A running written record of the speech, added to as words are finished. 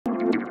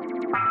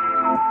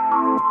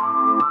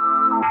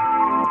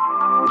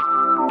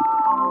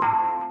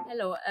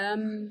Hello,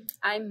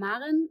 I'm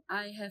Maren.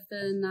 I have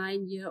a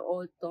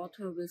 9-year-old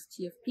daughter with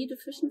TFP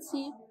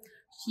deficiency.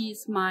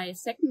 She's my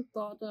second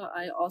daughter.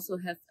 I also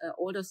have an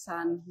older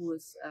son who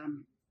is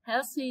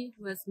healthy,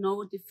 who has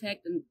no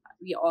defect, and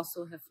we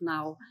also have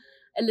now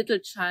a little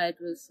child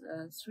with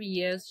 3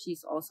 years.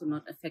 She's also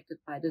not affected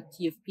by the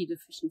TFP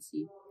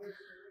deficiency.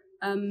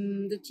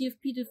 The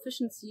TFP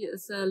deficiency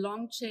is a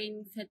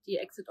long-chain fatty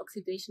acid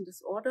oxidation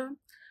disorder.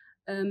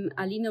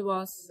 Aline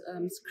was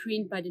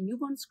screened by the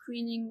newborn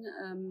screening,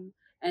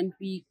 and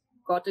we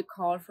got a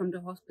call from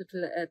the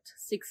hospital at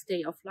 6th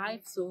day of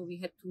life. So we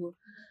had to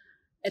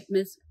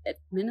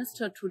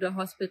administer to the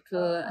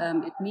hospital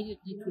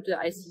immediately to the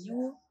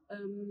ICU,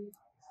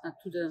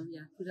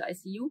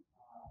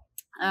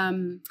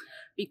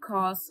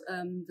 because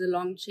the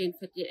long-chain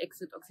fatty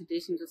acid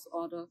oxidation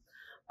disorder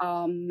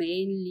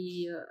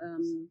mainly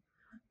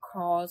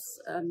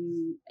cause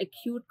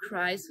acute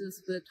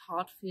crisis with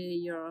heart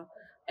failure,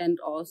 and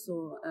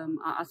also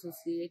are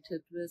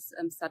associated with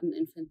sudden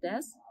infant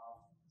death.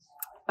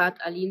 But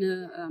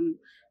Aline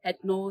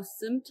had no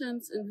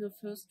symptoms in her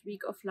first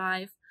week of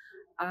life.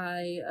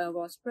 I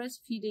was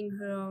breastfeeding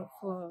her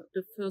for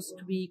the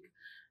first week,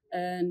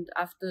 and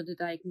after the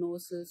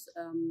diagnosis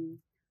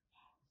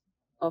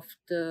of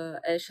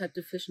the LSHAT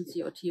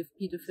deficiency or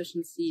TFP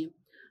deficiency,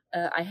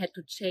 I had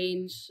to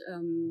change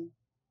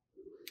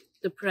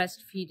the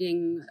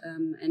breastfeeding,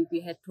 and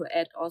we had to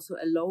add also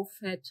a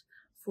low-fat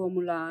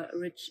formula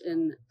rich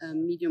in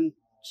medium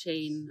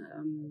chain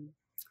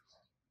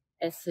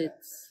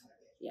acids.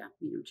 Yeah,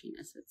 medium chain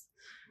acids.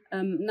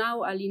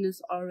 Now Aline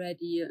is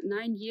already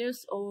 9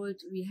 years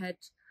old. We had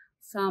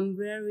some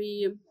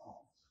very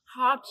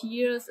hard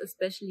years,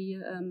 especially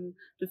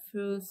the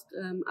first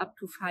up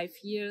to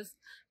 5 years,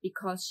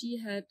 because she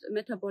had a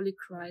metabolic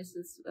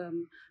crisis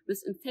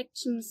with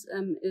infections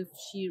if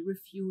she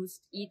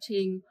refused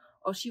eating,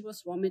 or she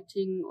was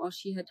vomiting, or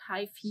she had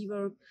high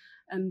fever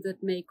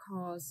that may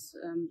cause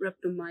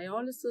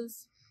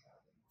rhabdomyolysis.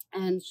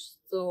 And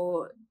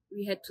so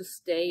we had to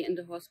stay in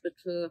the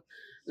hospital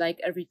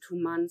like every 2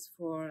 months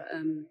for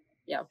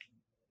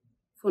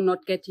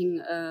not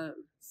getting a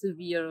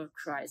severe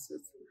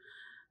crisis.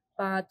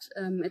 But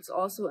it's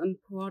also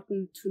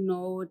important to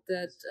know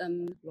that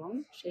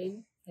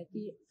long-chain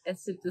fatty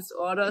acid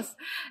disorders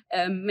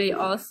may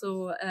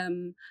also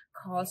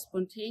cause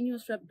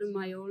spontaneous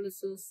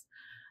rhabdomyolysis.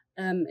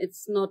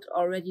 It's not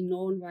already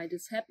known why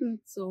this happened,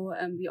 so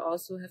we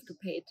also have to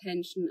pay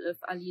attention if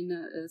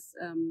Aline is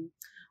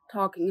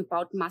talking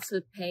about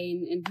muscle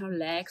pain in her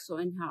legs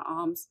or in her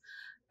arms.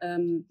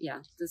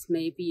 This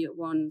may be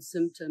one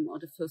symptom or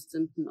the first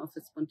symptom of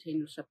a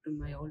spontaneous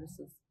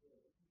rhabdomyolysis.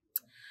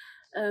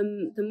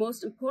 The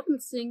most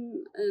important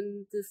thing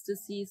in this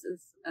disease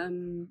is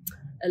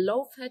a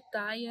low-fat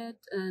diet,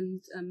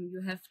 and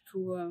you have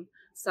to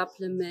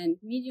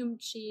supplement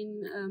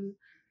medium-chain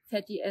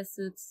fatty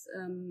acids,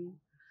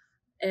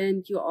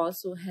 and you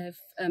also have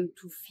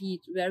to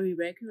feed very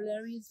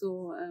regularly.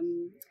 So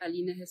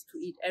Aline has to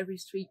eat every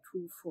 3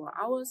 to 4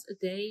 hours a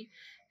day,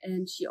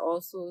 and she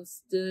also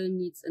still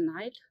needs a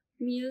night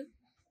meal.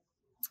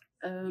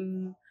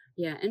 And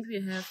we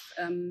have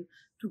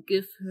to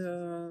give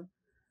her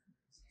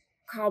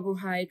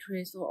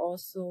carbohydrates or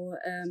also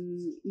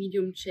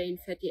medium chain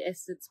fatty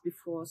acids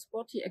before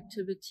sporty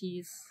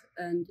activities.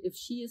 And if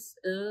she is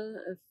ill,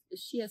 if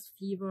she has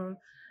fever,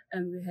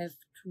 we have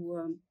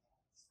to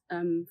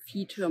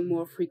feed her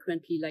more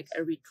frequently, like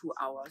every 2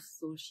 hours,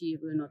 so she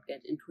will not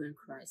get into a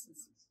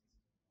crisis.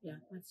 Yeah,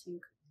 I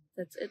think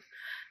that's it.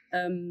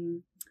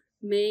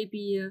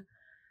 Maybe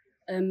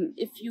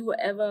if you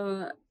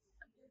ever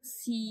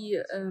see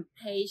a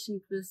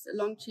patient with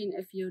long-chain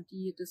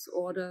FEOD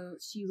disorder,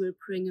 they will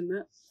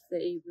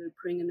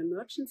bring an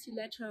emergency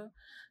letter.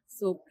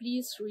 So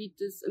please read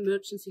this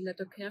emergency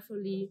letter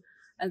carefully.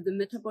 And the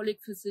metabolic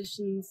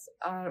physicians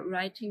are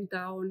writing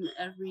down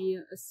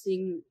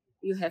everything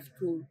you have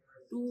to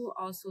do,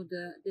 also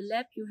the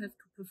lab you have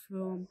to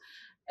perform,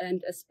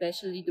 and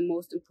especially the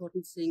most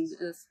important thing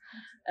is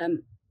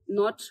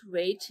not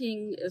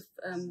waiting if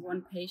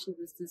one patient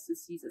with this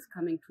disease is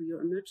coming to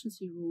your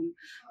emergency room.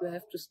 You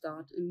have to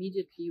start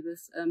immediately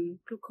with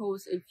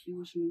glucose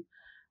infusion,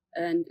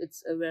 and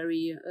it's a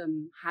very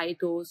high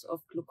dose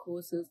of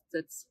glucose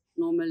that's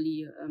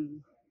normally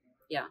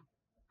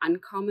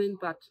uncommon,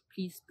 but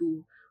please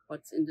do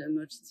what's in the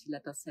emergency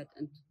letter set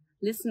and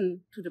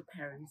listen to the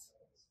parents.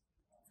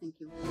 Thank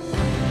you.